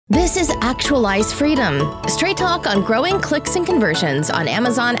This is Actualize Freedom, straight talk on growing clicks and conversions on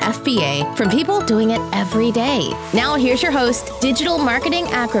Amazon FBA from people doing it every day. Now here's your host, digital marketing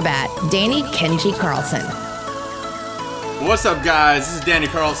acrobat, Danny Kenji Carlson. What's up, guys? This is Danny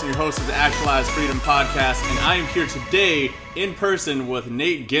Carlson, your host of the Actualize Freedom podcast, and I am here today in person with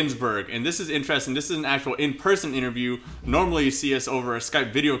Nate Ginsburg. And this is interesting. This is an actual in-person interview. Normally you see us over a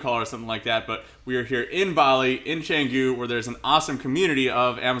Skype video call or something like that, but we are here in Bali, in Canggu, where there's an awesome community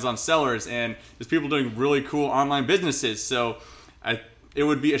of Amazon sellers, and there's people doing really cool online businesses. So it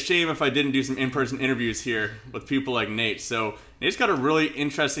would be a shame if I didn't do some in-person interviews here with people like Nate. So Nate's got a really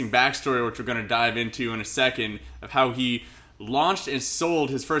interesting backstory, which we're going to dive into in a second, of how he launched and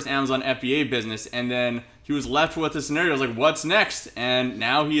sold his first Amazon FBA business, and then he was left with a scenario. I was like, what's next? And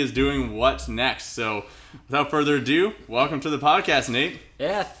now he is doing what's next. So without further ado, welcome to the podcast, Nate.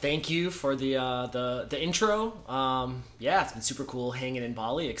 Yeah, thank you for the intro. Yeah, it's been super cool hanging in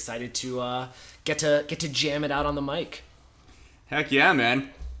Bali. Excited to get to jam it out on the mic. Heck yeah, man.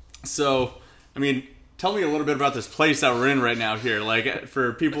 So, I mean, tell me a little bit about this place that we're in right now here. Like,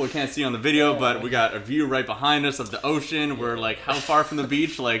 for people who can't see on the video, but we got a view right behind us of the ocean. We're like, how far from the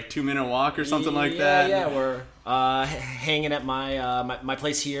beach? Like 2-minute walk or something like that? Yeah, we're hanging at my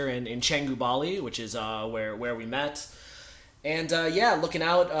place here in Canggu, Bali, which is where we met. And looking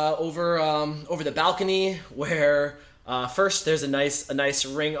out over the balcony where first there's a nice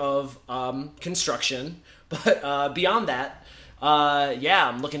ring of construction, but beyond that,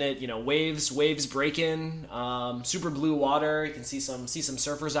 I'm looking at waves breaking, super blue water. You can see some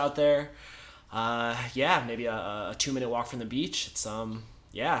surfers out there. Maybe a 2-minute walk from the beach. It's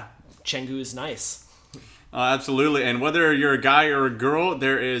Canggu is nice. Absolutely, and whether you're a guy or a girl,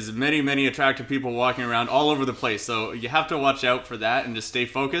 there is many attractive people walking around all over the place. So you have to watch out for that and just stay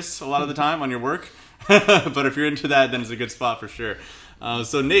focused a lot of the time on your work. But if you're into that, then it's a good spot for sure.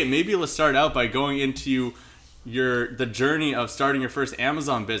 So Nate, maybe let's start out by going into the journey of starting your first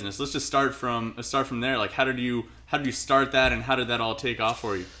Amazon business. Let's just start from there. Like, how did you start that, and how did that all take off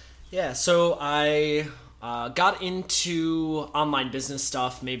for you? Yeah, so I got into online business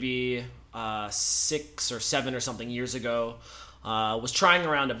stuff maybe 6 or 7 or something years ago. Was trying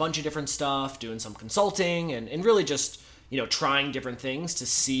around a bunch of different stuff, doing some consulting, and really just trying different things to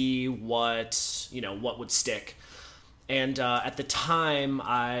see what would stick. And at the time,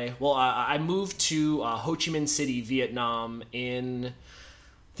 I moved to Ho Chi Minh City, Vietnam in, I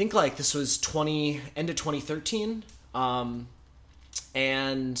think like this was end of 2013.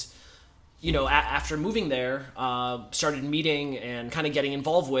 After moving there, started meeting and kind of getting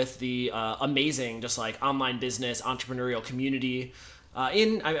involved with the amazing, just like online business, entrepreneurial community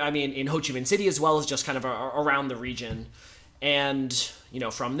in Ho Chi Minh City, as well as just kind of around the region. And,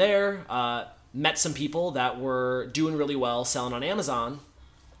 from there, met some people that were doing really well selling on Amazon,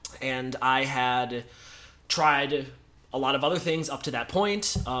 and I had tried a lot of other things up to that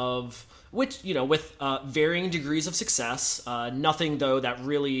point, of which with varying degrees of success. Nothing though that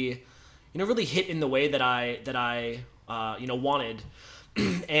really hit in the way that I wanted.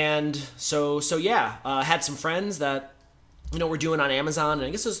 And so had some friends that were doing on Amazon, and I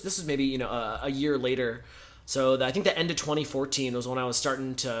guess this was maybe a year later. So I think the end of 2014 was when I was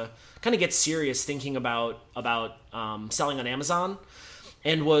starting to kind of get serious thinking about selling on Amazon,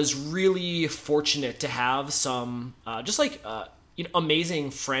 and was really fortunate to have some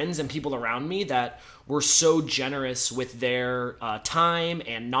amazing friends and people around me that were so generous with their time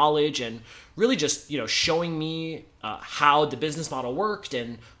and knowledge, and really just showing me how the business model worked,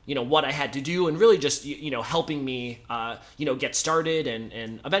 and what I had to do, and really just helping me get started,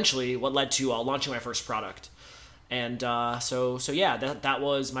 and eventually what led to launching my first product. And that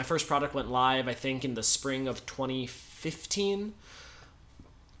was my first product. Went live, I think, in the spring of 2015.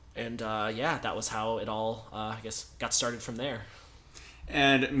 And that was how it all got started from there.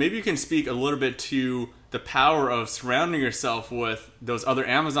 And maybe you can speak a little bit to the power of surrounding yourself with those other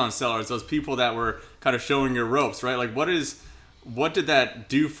Amazon sellers, those people that were kind of showing your ropes, right? Like, what did that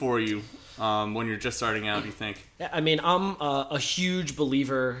do for you when you're just starting out, do you think? Yeah, I mean, I'm a huge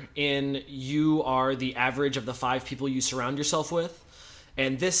believer in you are the average of the 5 people you surround yourself with.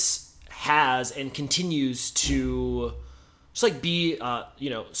 And this has and continues to just be,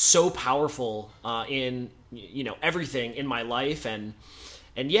 so powerful in, everything in my life. And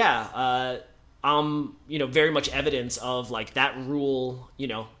I'm, very much evidence of like that rule,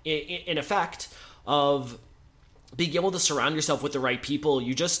 in effect of being able to surround yourself with the right people.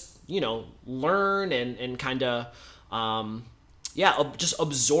 You just, learn and kind of, just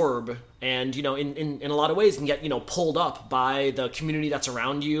absorb, and, in a lot of ways can get, pulled up by the community that's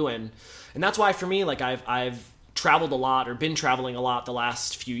around you. And that's why for me, like I've traveled a lot or been traveling a lot the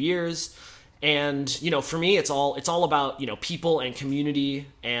last few years. And, for me, it's all about, people and community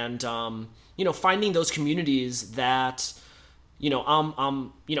and, finding those communities that,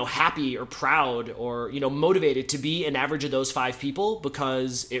 I'm happy or proud or, motivated to be an average of those 5 people,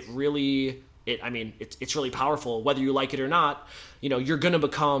 because it's really powerful, whether you like it or not. You're going to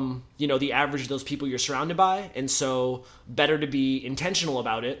become, the average of those people you're surrounded by. And so better to be intentional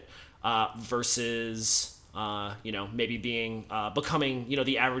about it, versus, maybe becoming,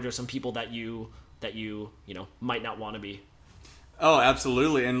 the average of some people that you might not want to be. Oh,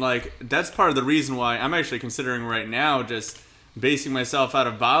 absolutely. And like, that's part of the reason why I'm actually considering right now just basing myself out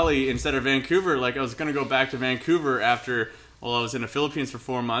of Bali instead of Vancouver. Like, I was going to go back to Vancouver after, I was in the Philippines for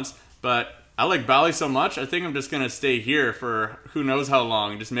 4 months, but I like Bali so much, I think I'm just going to stay here for who knows how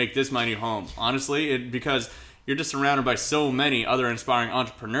long and just make this my new home. Honestly, because you're just surrounded by so many other inspiring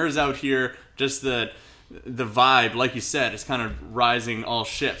entrepreneurs out here. Just the vibe, like you said, is kind of rising all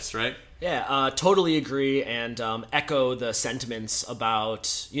ships, right? Yeah, totally agree, and echo the sentiments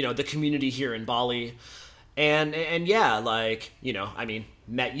about, the community here in Bali. And yeah, like,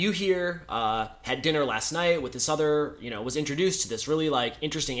 met you here, had dinner last night with this other, was introduced to this really like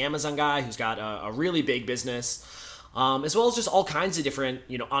interesting Amazon guy who's got a really big business, as well as just all kinds of different,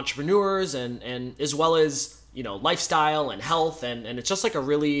 entrepreneurs and as well as, lifestyle and health. And it's just like a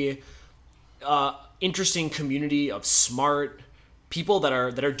really interesting community of smart people that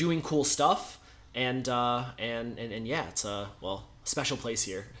are doing cool stuff. And yeah, it's a special place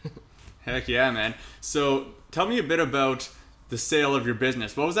here. Heck yeah, man. So tell me a bit about the sale of your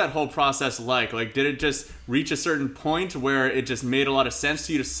business. What was that whole process like? Like, did it just reach a certain point where it just made a lot of sense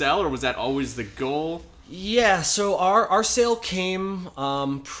to you to sell, or was that always the goal? Yeah, so our sale came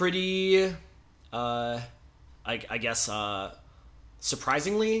pretty, I guess,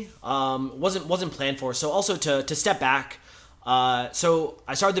 surprisingly. Wasn't planned for. So also to step back, so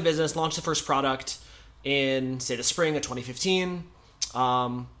I started the business, launched the first product in, say, the spring of 2015.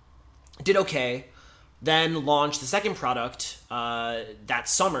 Did okay, then launched the second product that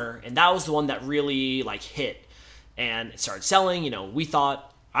summer, and that was the one that really like hit, and it started selling.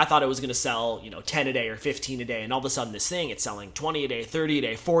 I thought it was going to sell 10 a day or 15 a day, and all of a sudden this thing, it's selling 20 a day, 30 a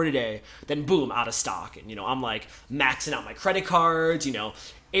day, 40 a day, then boom, out of stock. And I'm like maxing out my credit cards,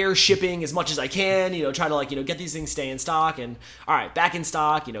 air shipping as much as I can, try to like get these things stay in stock. And all right, back in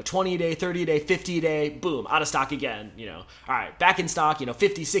stock, 20 a day, 30 a day, 50 a day, boom, out of stock again. All right, back in stock,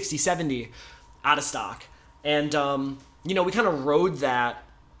 50, 60, 70, out of stock. And we kind of rode that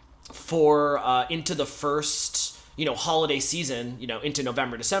for into the first holiday season, into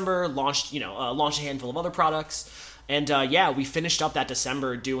November, December, launched a handful of other products. And we finished up that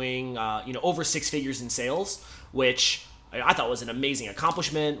December doing over 6 figures in sales, which I thought was an amazing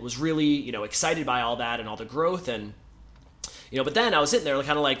accomplishment. Was really, excited by all that and all the growth. And, but then I was sitting there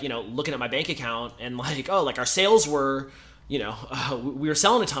kind of like, looking at my bank account and like, oh, like our sales were, we were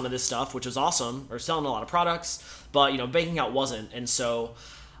selling a ton of this stuff, which was awesome, or selling a lot of products, but, bank account wasn't. And so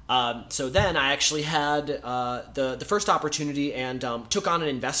then I actually had the first opportunity and took on an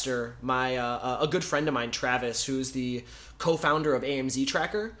investor, a good friend of mine, Travis, who's the co-founder of AMZ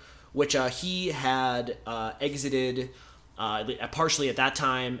Tracker, which he had exited partially at that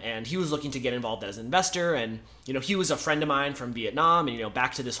time, and he was looking to get involved as an investor. And he was a friend of mine from Vietnam, and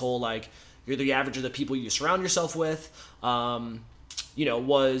back to this whole like you're the average of the people you surround yourself with. I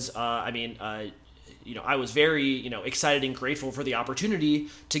was very, excited and grateful for the opportunity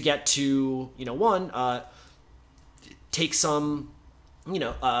to get to, take some,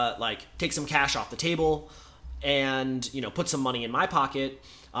 take some cash off the table and, put some money in my pocket,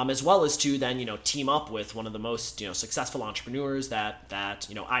 as well as to then, team up with one of the most, successful entrepreneurs that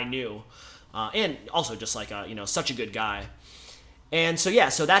I knew, and also just like, such a good guy. And so,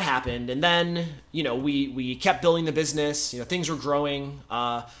 so that happened. And then, we kept building the business, things were growing.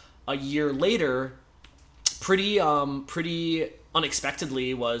 A year later, pretty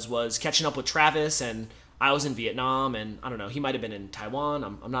unexpectedly was catching up with Travis, and I was in Vietnam, and I don't know, he might have been in Taiwan.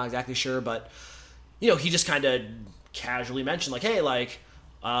 I'm not exactly sure, but he just kind of casually mentioned like, hey, like,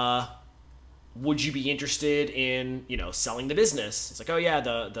 would you be interested in, selling the business? It's like, oh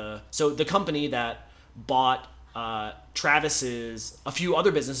yeah, so the company that bought Travis's, a few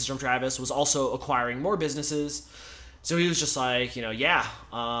other businesses from Travis, was also acquiring more businesses. So he was just like,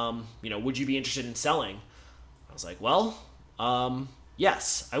 would you be interested in selling? I was like, well,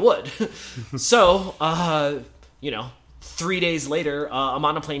 yes, I would. So, 3 days later, I'm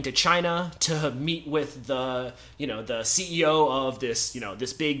on a plane to China to meet with the CEO of this,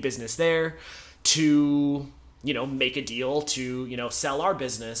 this big business there to, make a deal to, sell our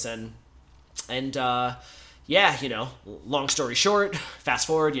business. And yeah, long story short, fast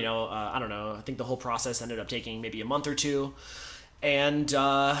forward, I don't know, I think the whole process ended up taking maybe a month or two. And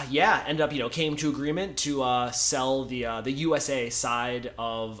ended up, came to agreement to sell the USA side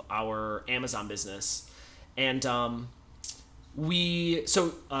of our Amazon business. And the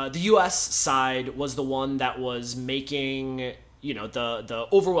US side was the one that was making, the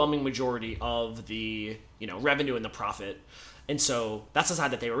overwhelming majority of the, revenue and the profit. And so that's the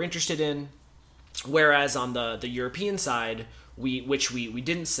side that they were interested in. Whereas on the European side, which we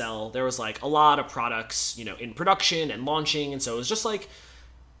didn't sell, there was like a lot of products, in production and launching. And so it was just like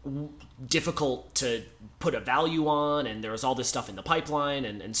difficult to put a value on. And there was all this stuff in the pipeline.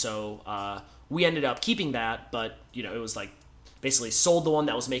 And so we ended up keeping that. But, it was like basically sold the one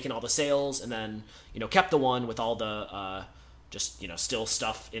that was making all the sales and then, kept the one with all the still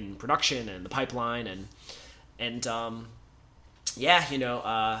stuff in production and the pipeline. And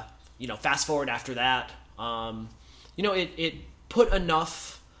fast forward after that, it put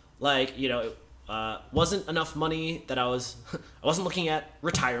enough, wasn't enough money that I wasn't looking at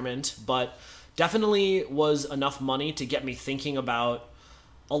retirement, but definitely was enough money to get me thinking about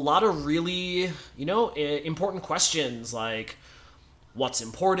a lot of really, important questions like what's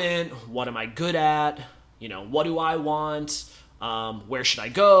important, what am I good at, what do I want, where should I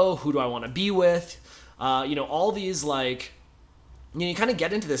go, who do I want to be with, all these like, you kind of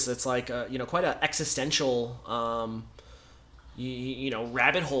get into this. It's like, quite an existential,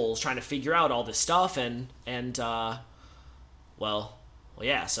 rabbit holes trying to figure out all this stuff. That's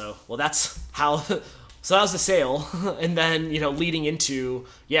how, so that was the sale. And then, leading into,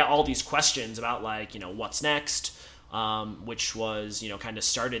 all these questions about like, what's next, which was, kind of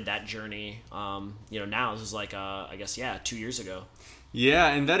started that journey. Now this is like, 2 years ago. Yeah,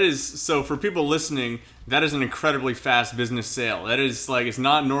 and that is, so for people listening, that is an incredibly fast business sale. That is like, it's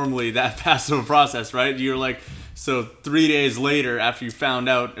not normally that fast of a process, right? You're like, so 3 days later after you found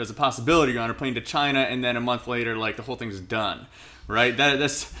out there's a possibility, you're on a plane to China, and then a month later, like the whole thing's done, right?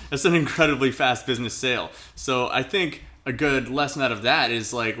 That's an incredibly fast business sale. So I think a good lesson out of that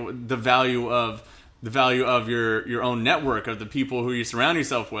is like the value of your own network, of the people who you surround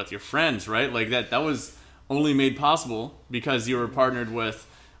yourself with, your friends, right? Like that was only made possible because you were partnered with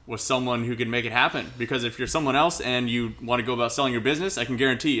someone who can make it happen. Because if you're someone else and you want to go about selling your business, I can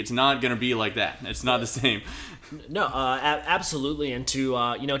guarantee it's not going to be like that. It's not the same. No, absolutely. And to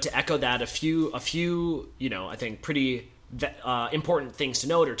to echo that, a few I think pretty important things to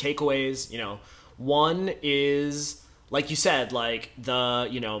note or takeaways. One is, like you said, like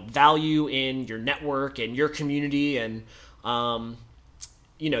the value in your network and your community, and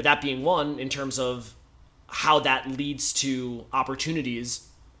that being one in terms of how that leads to opportunities.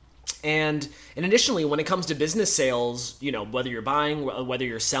 And additionally, when it comes to business sales, whether you're buying, whether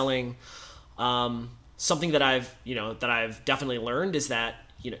you're selling, something that I've definitely learned is that,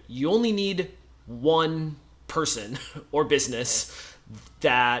 you only need one person or business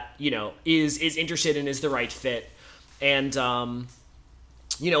that, is interested and is the right fit. And,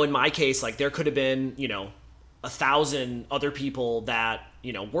 in my case, like there could have been, 1,000 other people that,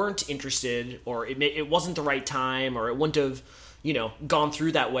 weren't interested, or it wasn't the right time, or it wouldn't have, gone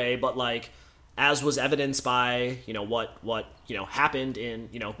through that way. But like, as was evidenced by, what happened in,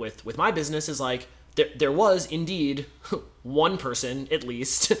 with my business is like, there was indeed one person at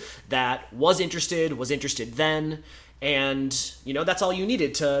least that was interested then. And, that's all you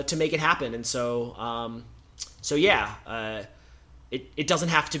needed to make it happen. And so, it doesn't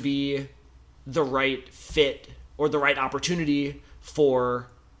have to be the right fit or the right opportunity for,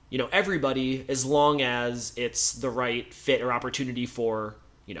 everybody, as long as it's the right fit or opportunity for,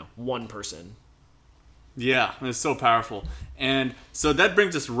 one person. Yeah, it's so powerful. And so that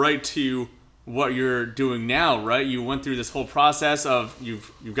brings us right to what you're doing now, right? You went through this whole process of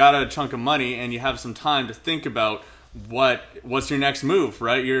you've got a chunk of money and you have some time to think about what's your next move,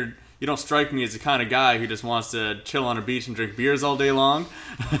 right? You don't strike me as the kind of guy who just wants to chill on a beach and drink beers all day long.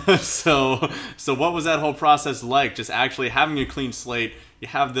 So what was that whole process like? Just actually having a clean slate, you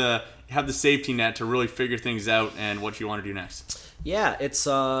have the safety net to really figure things out and what you want to do next. Yeah, it's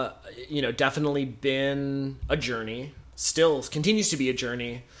definitely been a journey. Still continues to be a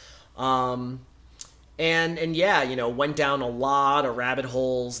journey. Went down a lot of rabbit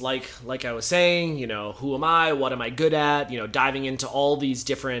holes, like I was saying, who am I? What am I good at? Diving into all these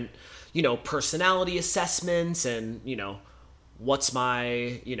different, personality assessments and, what's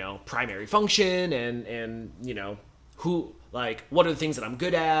my, primary function and who, like, what are the things that I'm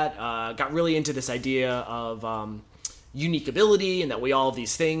good at? Got really into this idea of unique ability, and that we all have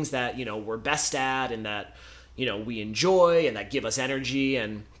these things that, we're best at and that, we enjoy and that give us energy.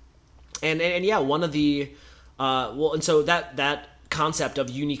 And one of the And so that concept of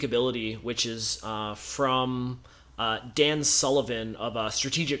unique ability, which is from Dan Sullivan of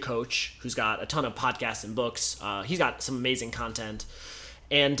Strategic Coach, who's got a ton of podcasts and books. He's got some amazing content.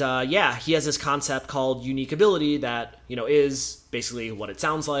 And he has this concept called unique ability that, is basically what it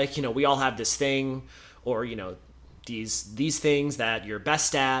sounds like. We all have this thing or, these things that you're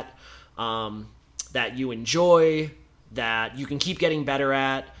best at, that you enjoy, that you can keep getting better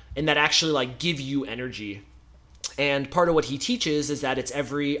at, and that actually like give you energy. And part of what he teaches is that it's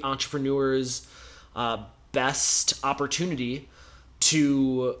every entrepreneur's best opportunity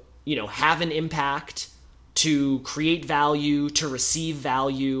to, have an impact, to create value, to receive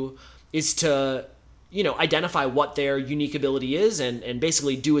value, is to, identify what their unique ability is and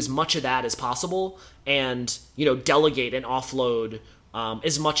basically do as much of that as possible and, delegate and offload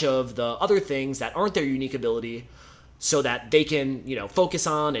as much of the other things that aren't their unique ability so that they can, focus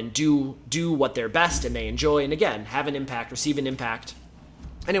on and do what they're best and they enjoy. And again, have an impact, receive an impact.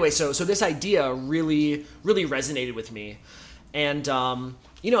 Anyway, so this idea really, really resonated with me. And,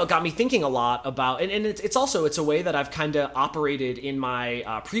 it got me thinking a lot about, and it's a way that I've kind of operated in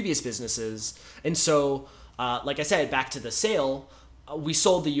my previous businesses. And so, like I said, back to the sale, we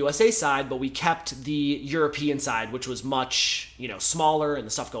sold the USA side, but we kept the European side, which was much, smaller and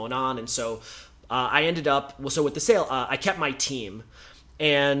the stuff going on. And so I ended up, with the sale, I kept my team.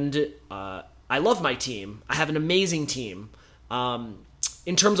 And I love my team. I have an amazing team.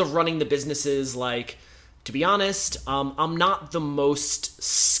 In terms of running the businesses, like, to be honest, I'm not the most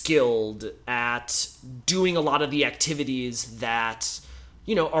skilled at doing a lot of the activities that,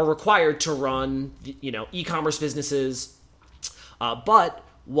 are required to run, e-commerce businesses. But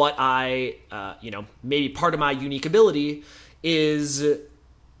what I, maybe part of my unique ability is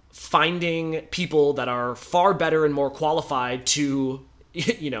finding people that are far better and more qualified to,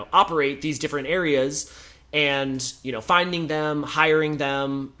 operate these different areas and, finding them, hiring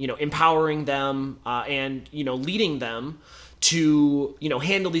them, empowering them, and, leading them to,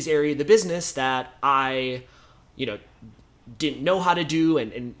 handle these areas of the business that I, didn't know how to do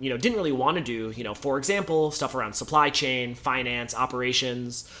and didn't really want to do, for example, stuff around supply chain, finance,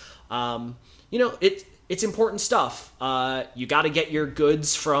 operations. It's important stuff. You got to get your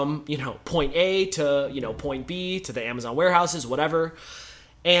goods from, point A to, point B to the Amazon warehouses, whatever.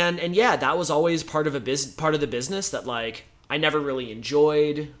 And yeah, that was always part of the business that like I never really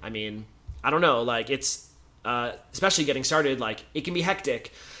enjoyed. I mean, I don't know, like it's especially getting started, like it can be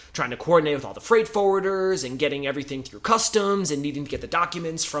hectic trying to coordinate with all the freight forwarders and getting everything through customs and needing to get the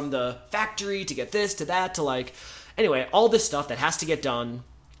documents from the factory to get this to that to like, anyway, all this stuff that has to get done.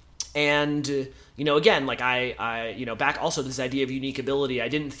 And, again, like I back also this idea of unique ability, I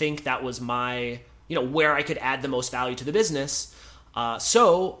didn't think that was my, where I could add the most value to the business.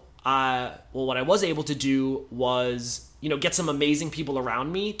 What I was able to do was, get some amazing people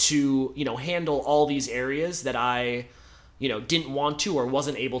around me to, handle all these areas that I, didn't want to or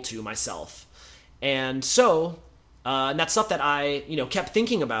wasn't able to myself. And so, and that's stuff that I, kept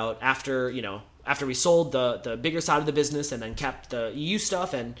thinking about after we sold the bigger side of the business and then kept the EU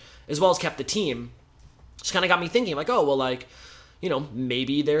stuff and as well as kept the team. Just kind of got me thinking like, oh, well, like,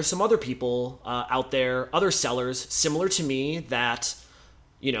 maybe there's some other people out there, other sellers similar to me that,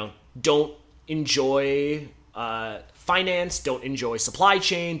 don't enjoy finance, don't enjoy supply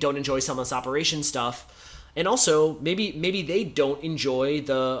chain, don't enjoy some of this operation stuff. And also maybe they don't enjoy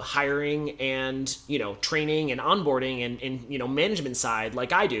the hiring and, training and onboarding and management side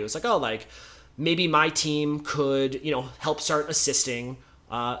like I do. It's like, oh, like maybe my team could, help start assisting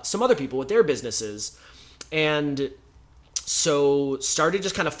some other people with their businesses. And so started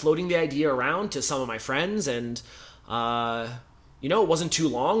just kind of floating the idea around to some of my friends and, it wasn't too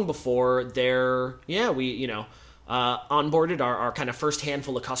long before we onboarded our kind of first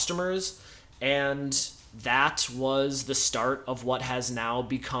handful of customers. And that was the start of what has now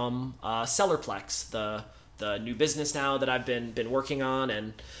become Sellerplex, the new business now that I've been working on.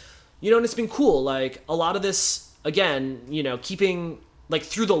 And, and it's been cool. Like a lot of this, again, keeping like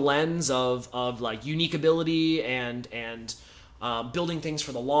through the lens of like unique ability and building things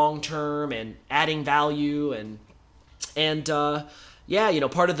for the long term and adding value and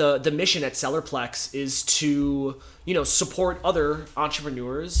part of the mission at Sellerplex is to, support other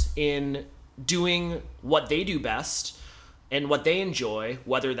entrepreneurs in doing what they do best and what they enjoy,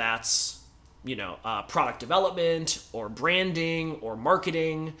 whether that's, product development or branding or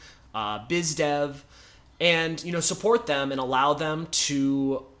marketing, biz dev, and, support them and allow them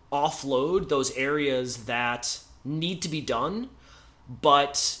to offload those areas that need to be done,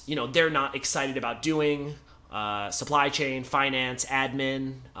 but, they're not excited about doing, supply chain, finance,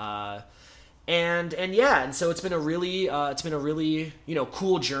 admin, And so it's been a really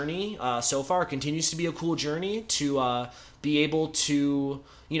cool journey so far. It continues to be a cool journey to be able to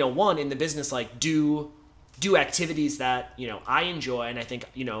one in the business like do activities that I enjoy and I think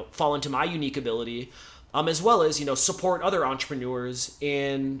fall into my unique ability, as well as support other entrepreneurs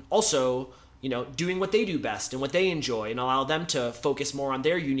in also doing what they do best and what they enjoy, and allow them to focus more on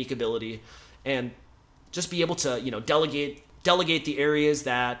their unique ability and just be able to delegate the areas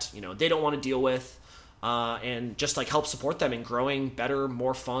that they don't want to deal with, and just like help support them in growing better,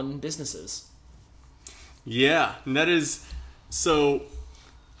 more fun businesses. Yeah, and that is so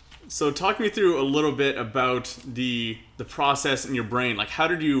talk me through a little bit about the process in your brain. Like how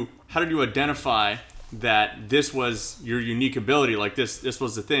did you identify that this was your unique ability? Like this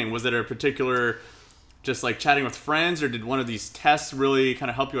was the thing. Was it a particular just like chatting with friends, or did one of these tests really kind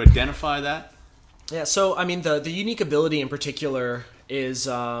of help you identify that? Yeah, so I mean the unique ability in particular is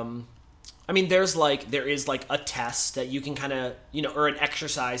there is like a test that you can kind of or an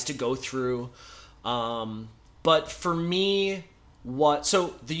exercise to go through, but for me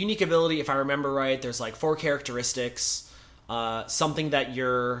so the unique ability, if I remember right, there's like 4 characteristics, something that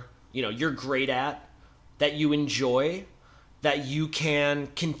you're great at, that you enjoy, that you can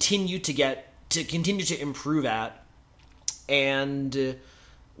continue to improve at, and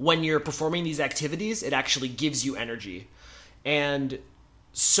when you're performing these activities, it actually gives you energy. And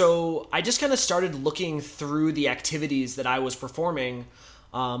so I just kind of started looking through the activities that I was performing,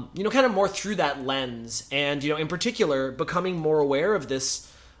 kind of more through that lens, and in particular becoming more aware of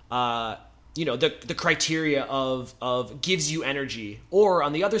this, the criteria of gives you energy, or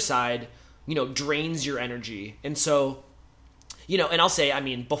on the other side, drains your energy. And so, and I'll say,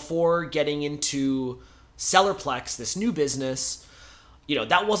 before getting into Sellerplex, this new business,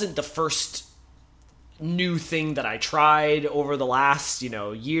 that wasn't the first new thing that I tried over the last,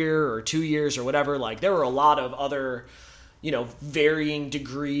 year or 2 years or whatever. Like there were a lot of other, varying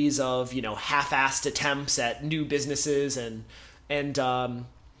degrees of, half-assed attempts at new businesses.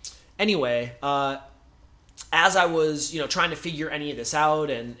 Anyway, as I was, trying to figure any of this out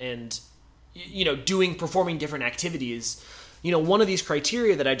and performing different activities, one of these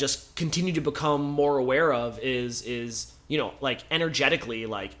criteria that I just continue to become more aware of is like energetically,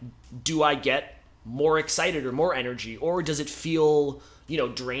 like, do I get more excited or more energy, or does it feel,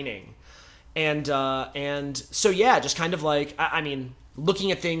 draining? And so, yeah, just kind of like,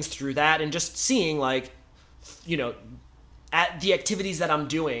 looking at things through that and just seeing like, at the activities that I'm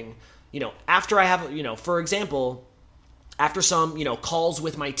doing, after I have, for example, after some, calls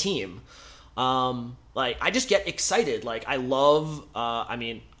with my team, like I just get excited. Like I love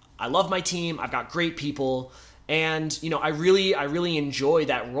my team. I've got great people. And, I really enjoy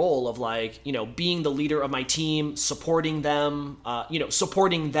that role of like, being the leader of my team, supporting them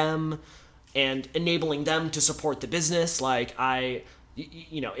and enabling them to support the business. Like I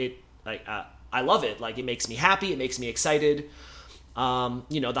love it. Like it makes me happy. It makes me excited.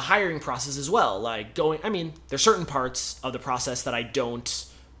 The hiring process as well, like there's certain parts of the process that I don't,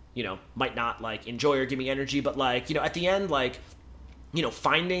 might not like enjoy or give me energy, but like, at the end, like,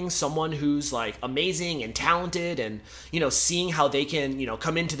 finding someone who's like amazing and talented and, seeing how they can,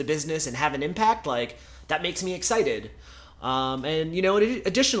 come into the business and have an impact, like that makes me excited. And,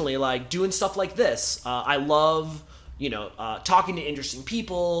 additionally, like doing stuff like this, I love, talking to interesting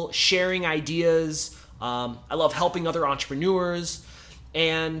people, sharing ideas. I love helping other entrepreneurs.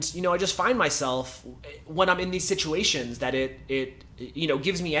 And, I just find myself when I'm in these situations that it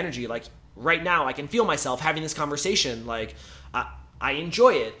gives me energy. Like right now I can feel myself having this conversation. Like, I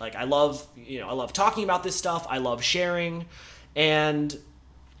enjoy it. Like I love talking about this stuff. I love sharing, and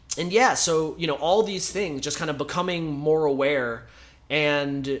yeah, so, all these things, just kind of becoming more aware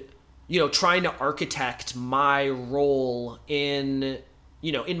and, trying to architect my role in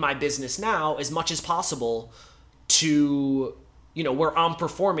my business now as much as possible to, where I'm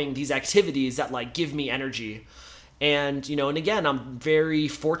performing these activities that like give me energy. And, and again, I'm very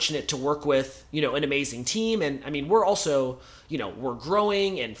fortunate to work with, an amazing team. And we're also, we're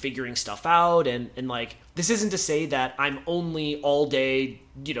growing and figuring stuff out. And like, this isn't to say that I'm only all day,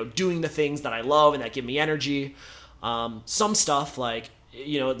 doing the things that I love and that give me energy. Some stuff like,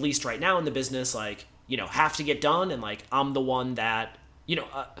 at least right now in the business, like, have to get done. And like, I'm the one that,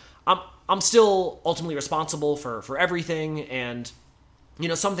 I'm still ultimately responsible for everything. And,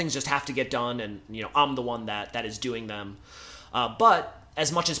 some things just have to get done, and, I'm the one that is doing them. But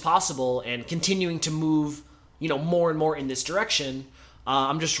as much as possible and continuing to move, more and more in this direction,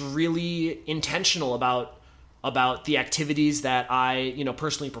 I'm just really intentional about the activities that I,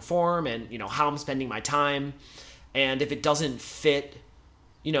 personally perform and, how I'm spending my time. And if it doesn't fit,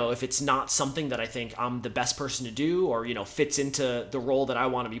 if it's not something that I think I'm the best person to do, or, fits into the role that I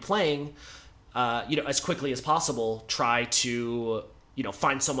want to be playing, as quickly as possible, try to,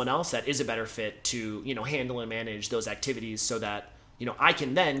 find someone else that is a better fit to, handle and manage those activities, so that, I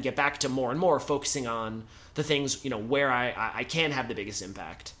can then get back to more and more focusing on the things, where I can have the biggest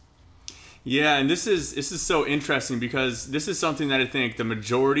impact. Yeah, and this is so interesting, because this is something that I think the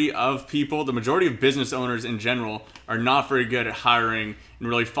majority of business owners in general are not very good at hiring and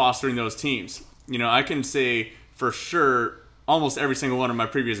really fostering those teams. I can say for sure almost every single one of my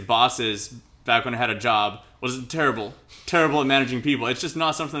previous bosses back when I had a job was terrible at managing people. It's just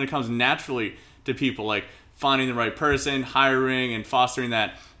not something that comes naturally to people, like finding the right person, hiring, and fostering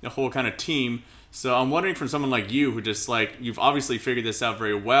the whole kind of team. So I'm wondering, from someone like you, who just you've obviously figured this out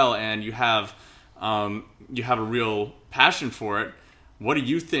very well, and you have a real passion for it. What do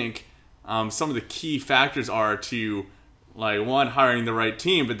you think some of the key factors are to, one, hiring the right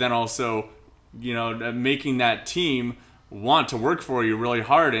team, but then also, making that team want to work for you really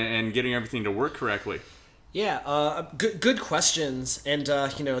hard and getting everything to work correctly? Yeah, good questions, and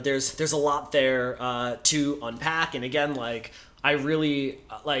there's a lot there to unpack. And again, I really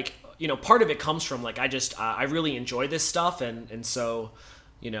part of it comes from I really enjoy this stuff, and so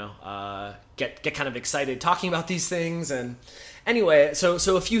get kind of excited talking about these things. And anyway,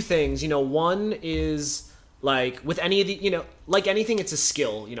 so a few things. One is, with any of the, like anything, it's a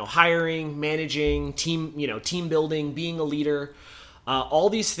skill. Hiring, managing, team building, being a leader, all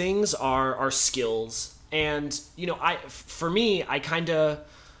these things are skills. And for me, I kind of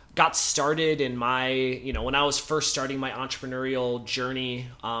got started in my, when I was first starting my entrepreneurial journey,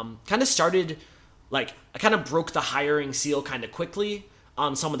 I kind of broke the hiring seal kind of quickly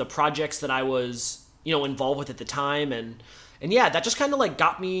on some of the projects that I was, involved with at the time. And yeah, that just kind of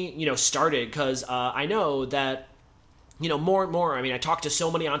got me, started, because I know that, more and more, I talk to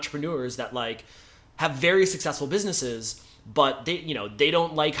so many entrepreneurs that have very successful businesses, but they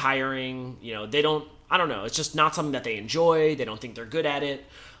don't like hiring, I don't know, it's just not something that they enjoy. They don't think they're good at it.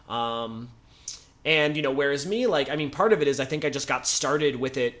 And, whereas me, part of it is, I think I just got started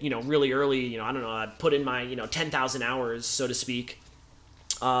with it, really early. I don't know, I put in my, 10,000 hours, so to speak.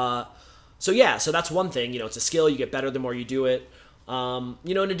 So that's one thing. It's a skill. You get better the more you do it. And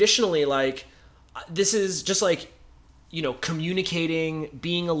additionally, this is just communicating,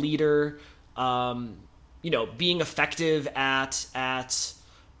 being a leader, being effective at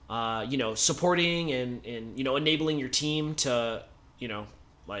supporting and enabling your team to,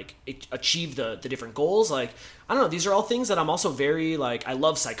 achieve the different goals. I don't know, these are all things that I'm also very, I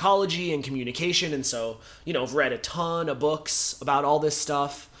love psychology and communication. And so, I've read a ton of books about all this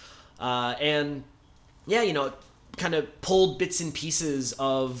stuff. And yeah, kind of pulled bits and pieces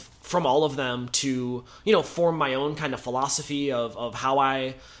from all of them to, form my own kind of philosophy of how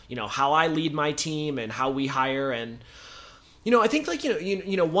I lead my team and how we hire. And, I think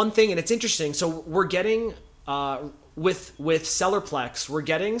one thing, and it's interesting. So we're getting, with Sellerplex, we're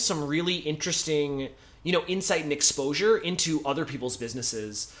getting some really interesting, insight and exposure into other people's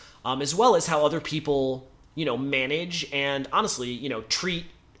businesses, as well as how other people, manage and honestly, treat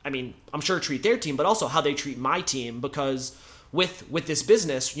their team, but also how they treat my team. Because with this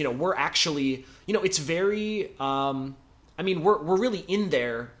business, we're actually, it's very, we're really in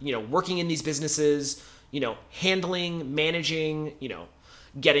there, working in these businesses, handling, managing,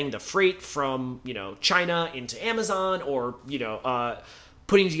 getting the freight from, China into Amazon, or,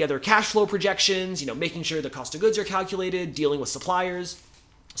 putting together cash flow projections, making sure the cost of goods are calculated, dealing with suppliers.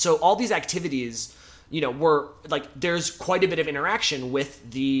 So all these activities, we're there's quite a bit of interaction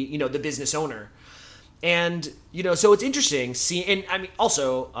with the, the business owner. And, so it's interesting seeing, and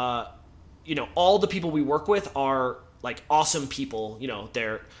also, all the people we work with are awesome people.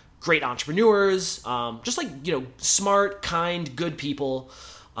 They're great entrepreneurs, just smart, kind, good people.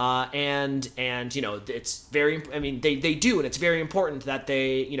 And it's very, they do, and it's very important that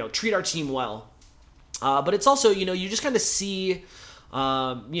they, treat our team well. But it's also, you just kind of see,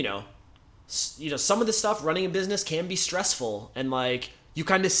 some of the stuff running a business can be stressful, and you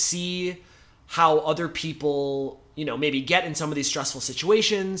kind of see how other people, maybe get in some of these stressful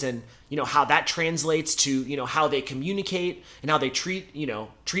situations, and, how that translates to, how they communicate and how they treat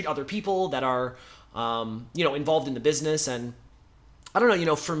other people that are, involved in the business. And I don't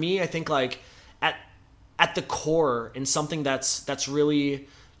know, for me, I think at the core, and something that's really,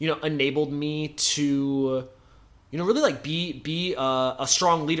 enabled me to, really be a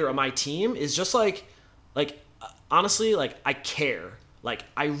strong leader of my team is just honestly, I care.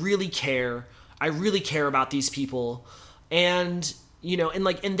 I really care. I really care about these people, and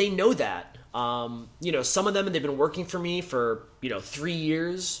and they know that. Some of them, they've been working for me for, 3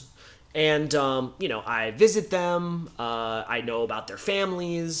 years. And, I visit them. I know about their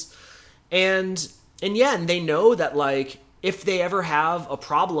families. And they know that, like, if they ever have a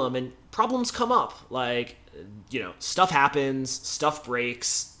problem, and problems come up, like, stuff happens, stuff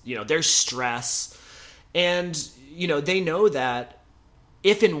breaks, there's stress. And, they know that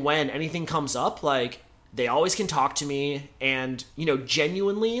if and when anything comes up, like, they always can talk to me. And,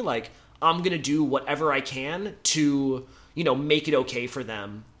 genuinely, like, I'm going to do whatever I can to, make it okay for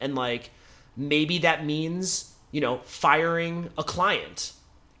them. And, like, maybe that means, firing a client,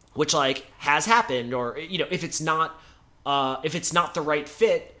 which, like, has happened. Or, if it's not the right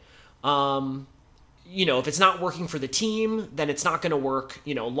fit, if it's not working for the team, then it's not going to work,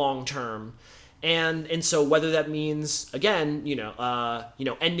 long term. And so whether that means, again,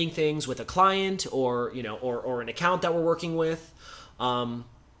 ending things with a client or an account that we're working with,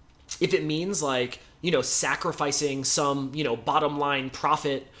 if it means, like, sacrificing some, bottom line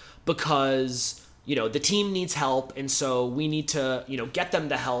profit because, the team needs help. And so we need to, get them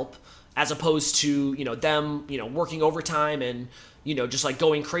the help as opposed to, them, working overtime and, just, like,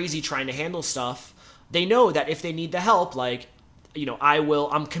 going crazy trying to handle stuff. They know that if they need the help, like,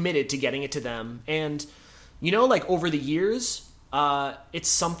 I'm committed to getting it to them. And, like, over the years, it's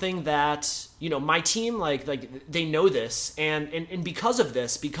something that, my team, like they know this. And because of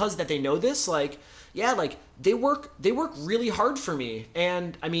this, because that they know this, like, yeah, like, they work really hard for me.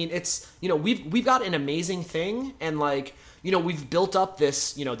 And I mean, it's, we've got an amazing thing. And, like, we've built up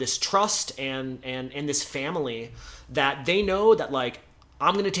this, this trust and this family that they know that, like,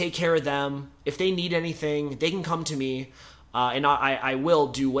 I'm going to take care of them. If they need anything, they can come to me. And I will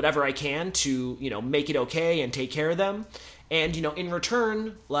do whatever I can to, make it okay and take care of them. And, in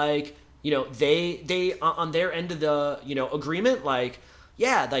return, like, they on their end of the, agreement, like,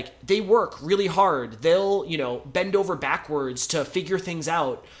 yeah, like, they work really hard. They'll, bend over backwards to figure things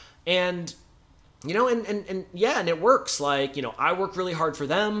out. And, and it works. Like, I work really hard for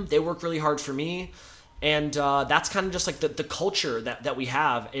them. They work really hard for me. And that's kind of just like the culture that we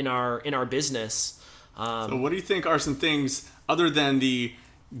have in our business. So what do you think are some things other than the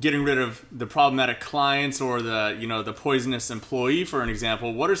getting rid of the problematic clients or the poisonous employee, for an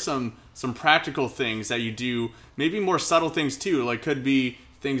example? What are some practical things that you do, maybe more subtle things too, like could be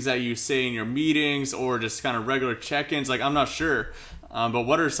things that you say in your meetings or just kind of regular check-ins? Like, I'm not sure. But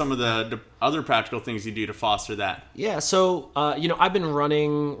what are some of the other practical things you do to foster that? Yeah, so, I've been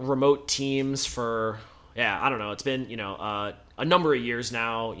running remote teams for, I don't know, it's been, a number of years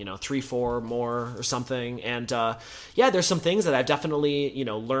now, 3, 4 more or something. And, there's some things that I've definitely,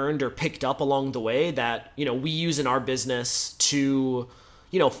 learned or picked up along the way that, we use in our business to,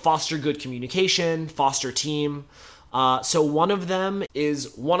 foster good communication, foster team. So one of them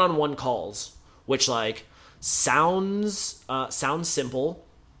is one-on-one calls, which, like, sounds simple,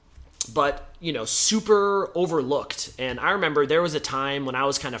 but, super overlooked. And I remember there was a time when I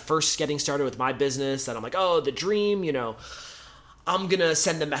was kind of first getting started with my business that I'm like, oh, the dream, I'm going to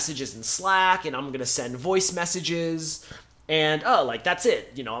send the messages in Slack and I'm going to send voice messages and, like, that's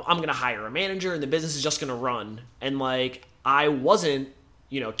it. I'm going to hire a manager and the business is just going to run. And, like, I wasn't,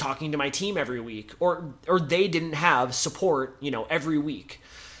 talking to my team every week or they didn't have support, every week.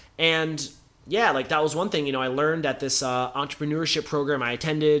 And like, that was one thing, I learned at this entrepreneurship program I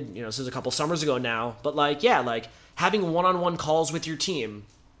attended, this was a couple summers ago now, but, like, like, having one-on-one calls with your team,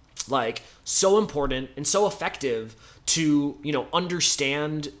 like, so important and so effective to,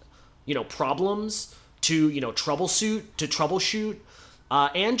 understand, problems, to, troubleshoot,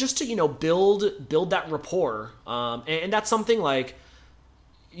 and just to, build that rapport. And that's something like,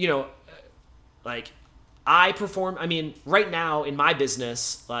 like, right now in my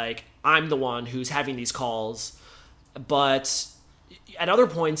business, like, I'm the one who's having these calls, but at other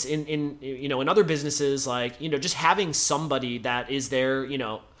points in other businesses, like, just having somebody that is there,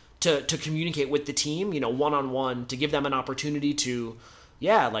 to communicate with the team, one-on-one, to give them an opportunity to,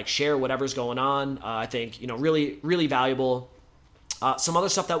 like, share whatever's going on. I think, really, really valuable. Some other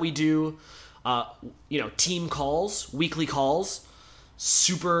stuff that we do, team calls, weekly calls,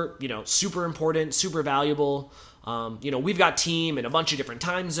 super important, super valuable. We've got team in a bunch of different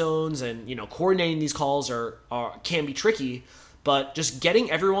time zones and, coordinating these calls can be tricky, but just getting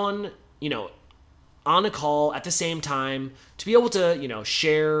everyone, on a call at the same time to be able to,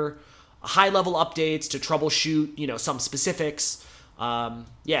 share high-level updates, to troubleshoot, some specifics.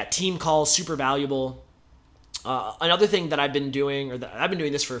 Team calls, super valuable. Another thing that I've been doing, that I've been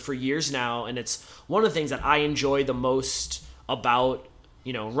doing this for years now, and it's one of the things that I enjoy the most about,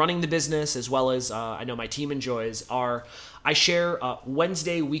 running the business, as well as I know my team enjoys, are I share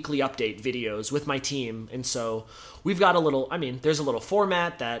Wednesday weekly update videos with my team. And so we've got there's a little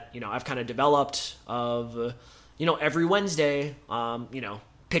format that, I've kind of developed of, every Wednesday,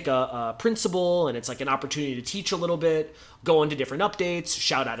 pick a principle, and it's like an opportunity to teach a little bit, go into different updates,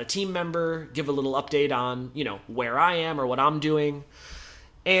 shout out a team member, give a little update on, where I am or what I'm doing.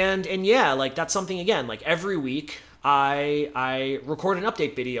 And yeah, like that's something, again, like every week I record an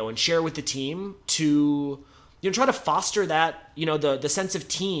update video and share with the team to, try to foster that, the sense of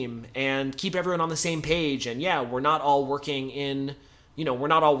team and keep everyone on the same page. And yeah, we're not all working in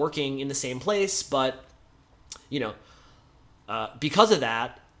the same place, but, because of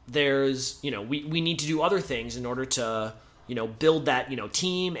that, there's, we need to do other things in order to, build that,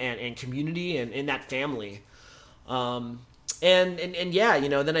 team and community and that family. And yeah,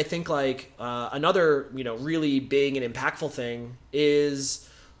 then I think like another, really big and impactful thing is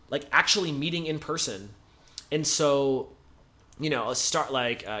like actually meeting in person. And so,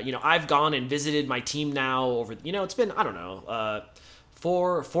 I've gone and visited my team now over, it's been, I don't know,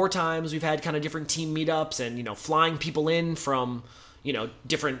 four times we've had kind of different team meetups and, flying people in from,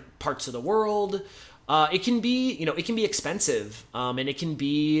 different parts of the world. It can be expensive, and it can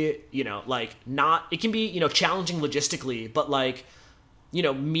be, it can be, challenging logistically, but like,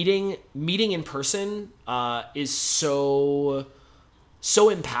 meeting in person, is so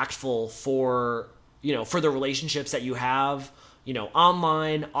impactful for the relationships that you have,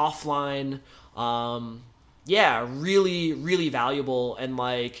 online, offline. Yeah, really, really valuable. And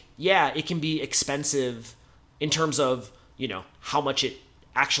like, yeah, it can be expensive in terms of, how much it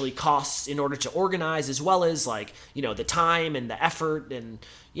actually costs in order to organize, as well as like, the time and the effort and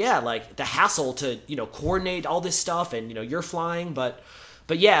yeah, like the hassle to, coordinate all this stuff and, you're flying, but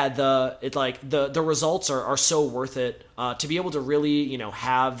yeah, the results are so worth it, to be able to really,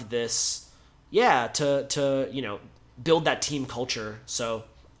 have this, yeah, to build that team culture. So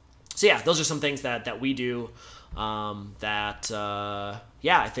yeah, those are some things that we do, I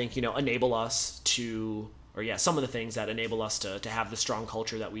think, enable us to, or yeah, some of the things that enable us to have the strong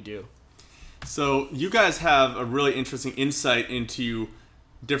culture that we do. So you guys have a really interesting insight into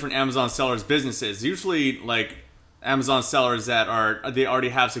different Amazon sellers' businesses. Usually like Amazon sellers they already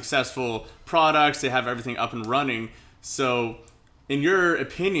have successful products, they have everything up and running. So in your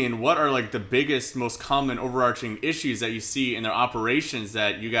opinion, what are like the biggest, most common overarching issues that you see in their operations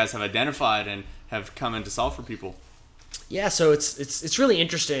that you guys have identified and have come in to solve for people? Yeah, so it's really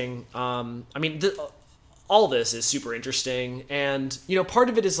interesting. All this is super interesting. And, part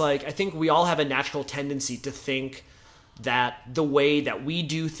of it is like, I think we all have a natural tendency to think that the way that we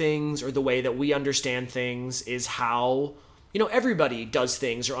do things or the way that we understand things is how, everybody does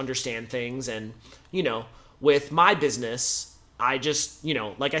things or understand things. And, with my business, I just,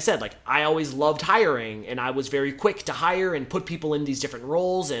 like I said, like I always loved hiring and I was very quick to hire and put people in these different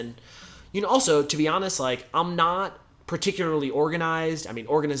roles. And, also to be honest, like I'm not particularly organized. I mean,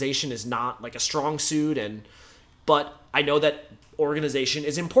 organization is not like a strong suit, but I know that organization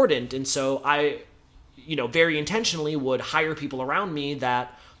is important. And so I, very intentionally would hire people around me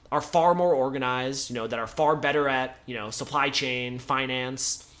that are far more organized, that are far better at, supply chain,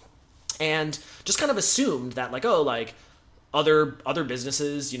 finance, and just kind of assumed that like, oh, like other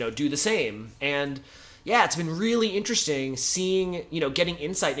businesses, do the same. And yeah, it's been really interesting seeing, getting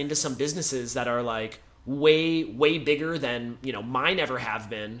insight into some businesses that are like way bigger than mine ever have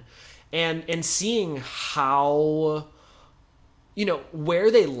been, and seeing how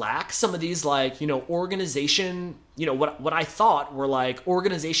where they lack some of these like organization, what I thought were like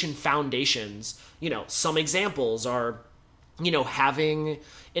organization foundations. Some examples are having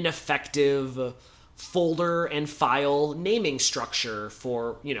an effective folder and file naming structure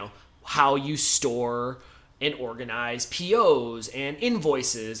for how you store and organize POs and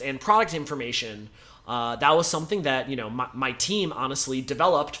invoices and product information. That was something that, my team honestly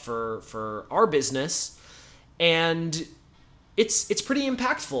developed for our business. And it's pretty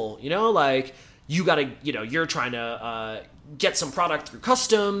impactful, like you gotta, you're trying to get some product through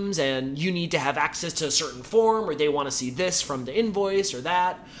customs and you need to have access to a certain form or they want to see this from the invoice or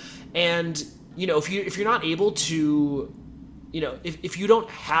that. And, if you're not able to, if you don't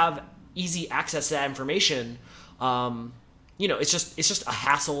have easy access to that information, it's just a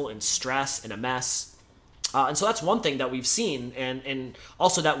hassle and stress and a mess. And so that's one thing that we've seen, and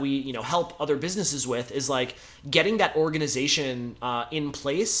also that we help other businesses with, is like getting that organization in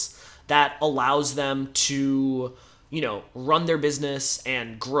place that allows them to run their business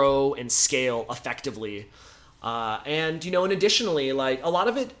and grow and scale effectively. And additionally, like a lot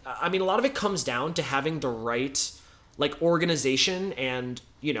of it comes down to having the right like organization and,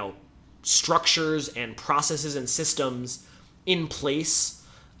 structures and processes and systems in place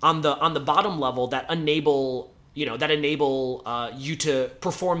on the bottom level that enable you to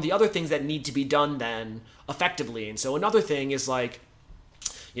perform the other things that need to be done then effectively. And so another thing is like,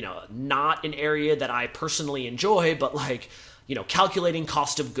 not an area that I personally enjoy, but like, calculating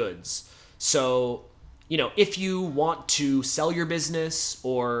cost of goods. So, if you want to sell your business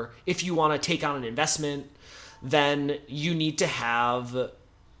or if you want to take on an investment, then you need to have,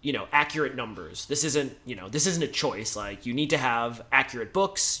 accurate numbers. This isn't a choice. Like, you need to have accurate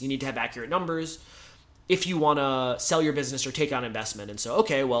books, you need to have accurate numbers if you want to sell your business or take on investment. And so,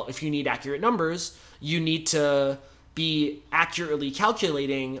 okay, well, if you need accurate numbers, you need to be accurately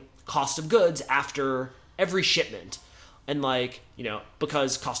calculating cost of goods after every shipment. And like,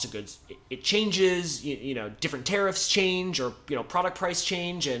 because cost of goods, it changes, different tariffs change, or, product price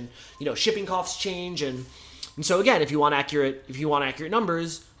change, and, shipping costs change. And so again, if you want accurate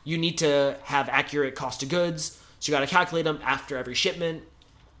numbers, you need to have accurate cost of goods. So you got to calculate them after every shipment.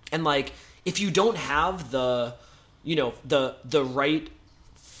 And like, if you don't have the right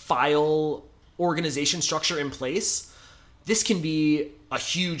file organization structure in place, this can be a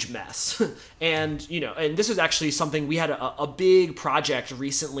huge mess. And this was actually something we had a big project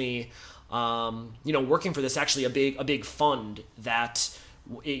recently, working for this, actually a big fund that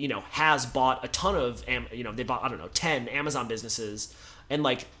has bought a ton of they bought 10 Amazon businesses, and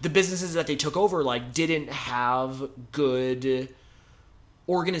like the businesses that they took over like didn't have good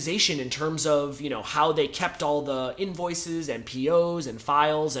organization in terms of how they kept all the invoices and POs and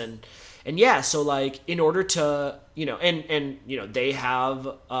files and yeah, so like in order to they have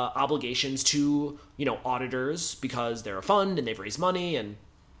obligations to auditors because they're a fund and they've raised money, and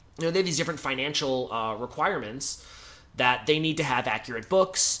they have these different financial requirements that they need to have accurate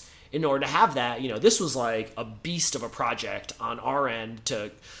books. In order to have that, this was like a beast of a project on our end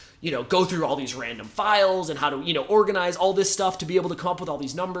to go through all these random files and how to organize all this stuff to be able to come up with all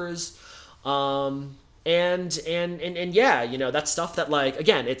these numbers. And yeah, that's stuff that like,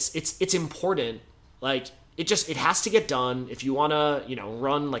 again, it's important. Like it has to get done if you want to,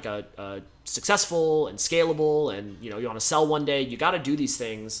 run like a successful and scalable and, you want to sell one day, you got to do these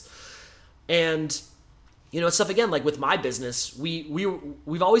things. And, it's stuff, again, like with my business,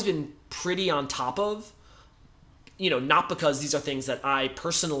 we've always been pretty on top of, not because these are things that I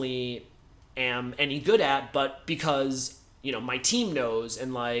personally am any good at, but because, my team knows,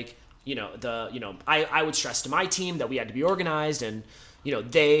 and like, I would stress to my team that we had to be organized, and,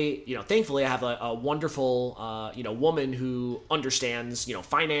 they, thankfully I have a wonderful, woman who understands,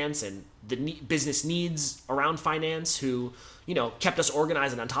 finance and the business needs around finance, who, kept us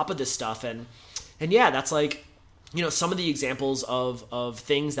organized and on top of this stuff. And yeah, that's like, some of the examples of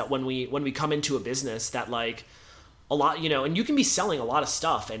things that when we come into a business that like a lot, and you can be selling a lot of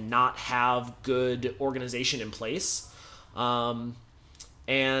stuff and not have good organization in place. And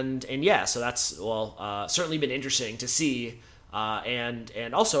yeah, so that's, certainly been interesting to see.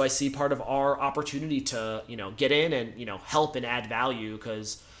 And also I see part of our opportunity to, get in and, help and add value,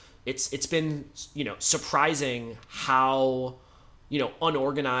 because it's been, surprising how,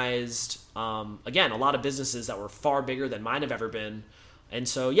 unorganized, again, a lot of businesses that were far bigger than mine have ever been. And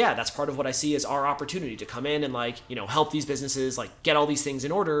so, yeah, that's part of what I see as our opportunity to come in and like, help these businesses like get all these things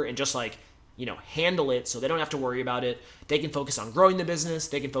in order and just like, handle it so they don't have to worry about it. They can focus on growing the business.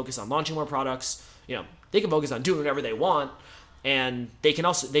 They can focus on launching more products. They can focus on doing whatever they want. And they can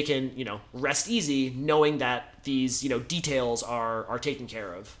rest easy knowing that these, details are taken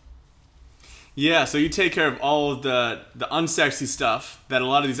care of. Yeah, so you take care of all of the unsexy stuff that a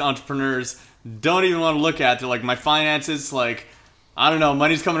lot of these entrepreneurs don't even want to look at. They're like, my finances, like, I don't know,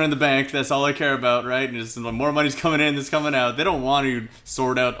 money's coming in the bank, that's all I care about, right? And just more money's coming in than's coming out. They don't want to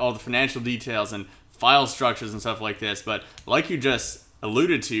sort out all the financial details and file structures and stuff like this. But like you just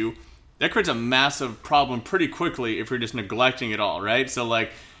alluded to, that creates a massive problem pretty quickly if you're just neglecting it all, right? So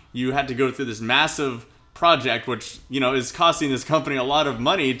like, you had to go through this massive project, which, is costing this company a lot of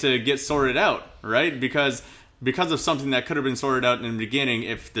money to get sorted out, right? Because of something that could have been sorted out in the beginning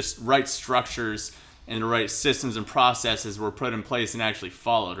if the right structures and the right systems and processes were put in place and actually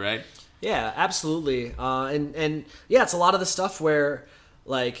followed, right? Yeah, absolutely. And yeah, it's a lot of the stuff where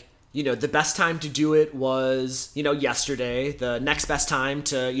like, the best time to do it was, yesterday. The next best time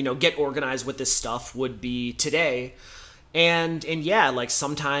to, get organized with this stuff would be today. And yeah, like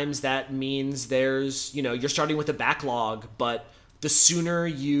sometimes that means there's, you're starting with a backlog, but the sooner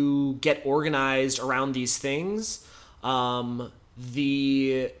you get organized around these things, more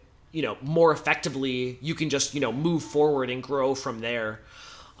effectively you can just, move forward and grow from there.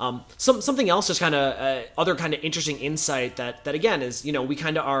 Something else is kind of other kind of interesting insight that again is, we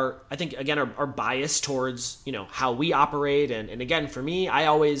kind of are, I think, again, are biased towards, how we operate. And again, for me, I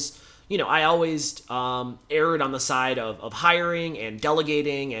always erred on the side of hiring and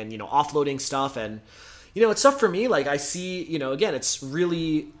delegating and, offloading stuff. And, it's tough for me. Like I see, again, it's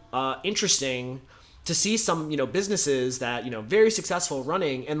really interesting to see some, businesses that, very successful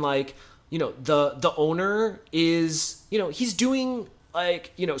running, and like, the owner is, he's doing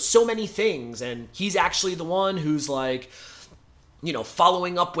like, so many things, and he's actually the one who's like,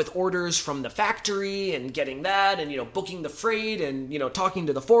 following up with orders from the factory and getting that, and, booking the freight and, talking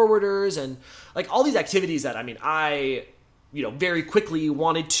to the forwarders and like all these activities that, I very quickly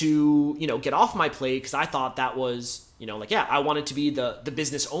wanted to, get off my plate, because I thought that was, I wanted to be the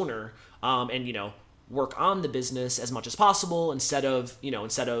business owner, and, work on the business as much as possible instead of being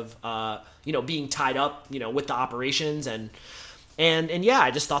tied up, with the operations. And yeah,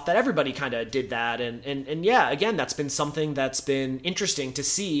 I just thought that everybody kind of did that. And yeah, again, that's been something that's been interesting to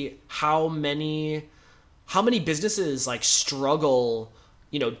see how many businesses like struggle,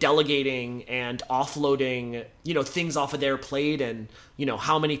 delegating and offloading, things off of their plate, and,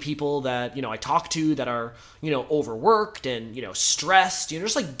 how many people that, I talk to that are, overworked and, stressed,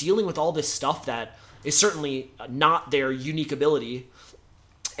 just like dealing with all this stuff that is certainly not their unique ability.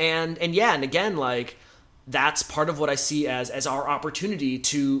 And yeah, and again, like, that's part of what I see as our opportunity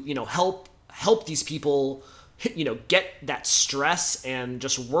to, help these people, get that stress and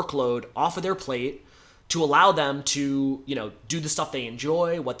just workload off of their plate, to allow them to, do the stuff they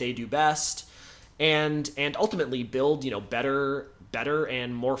enjoy, what they do best, and ultimately build, better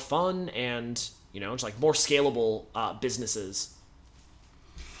and more fun and, just like more scalable businesses.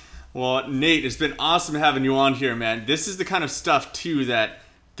 Well, Nate, it's been awesome having you on here, man. This is the kind of stuff too that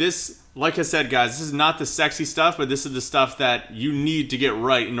like I said, guys, this is not the sexy stuff, but this is the stuff that you need to get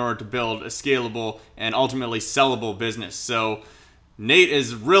right in order to build a scalable and ultimately sellable business. So Nate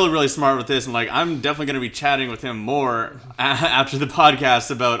is really, really smart with this, and like I'm definitely going to be chatting with him more after the podcast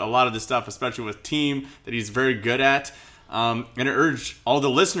about a lot of this stuff, especially with team that he's very good at. And I urge all the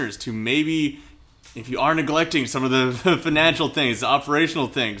listeners to maybe, if you are neglecting some of the financial things, the operational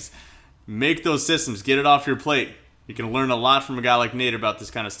things, make those systems, get it off your plate. You can learn a lot from a guy like Nate about this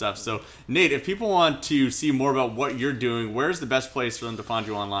kind of stuff. So, Nate, if people want to see more about what you're doing, where's the best place for them to find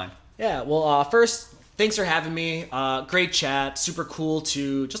you online? Yeah, well, first, thanks for having me. Great chat. Super cool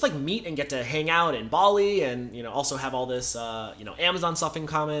to just like meet and get to hang out in Bali, and also have all this Amazon stuff in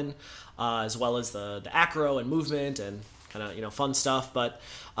common, as well as the acro and movement and kind of fun stuff. But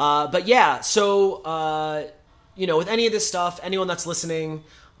yeah, so with any of this stuff, anyone that's listening,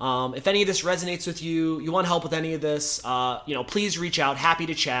 if any of this resonates with you, you want help with any of this, please reach out. Happy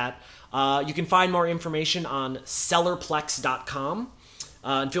to chat. You can find more information on sellerplex.com.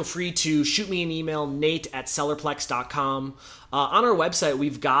 And feel free to shoot me an email, nate@sellerplex.com. On our website,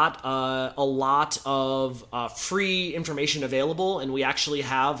 we've got a lot of free information available, and we actually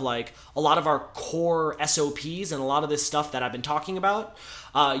have like a lot of our core SOPs and a lot of this stuff that I've been talking about.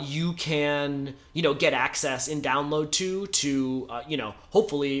 You can, get access and download to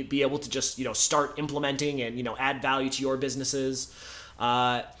hopefully be able to just, start implementing and, add value to your businesses.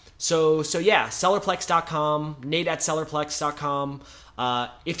 So yeah, sellerplex.com, nate@sellerplex.com.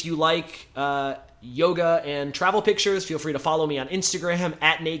 If you like yoga and travel pictures, feel free to follow me on Instagram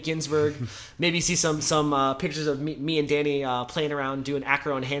 @Nate Ginsberg. Maybe see some pictures of me and Danny playing around doing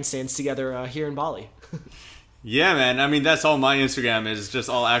acro and handstands together here in Bali. Yeah, man. I mean, that's all my Instagram is, just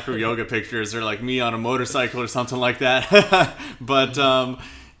all acro yoga pictures, or like me on a motorcycle or something like that. But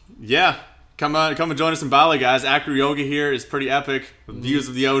yeah, come and join us in Bali, guys. Acro yoga here is pretty epic. Views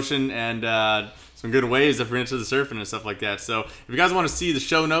of the ocean and some good waves if you're into the surfing and stuff like that. So if you guys want to see the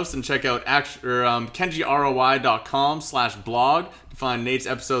show notes, and check out kenjiroi.com/blog to find Nate's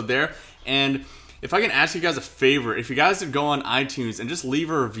episode there. And if I can ask you guys a favor, if you guys would go on iTunes and just leave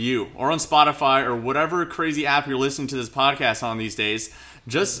a review, or on Spotify or whatever crazy app you're listening to this podcast on these days,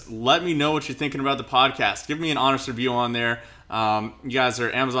 just let me know what you're thinking about the podcast. Give me an honest review on there. You guys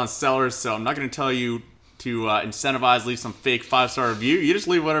are Amazon sellers, so I'm not going to tell you to incentivize, leave some fake 5-star review. You just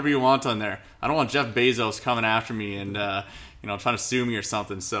leave whatever you want on there. I don't want Jeff Bezos coming after me and trying to sue me or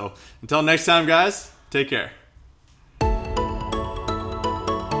something. So until next time, guys, take care.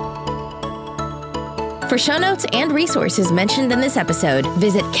 For show notes and resources mentioned in this episode,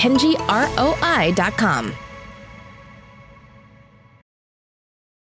 visit kenjiroi.com.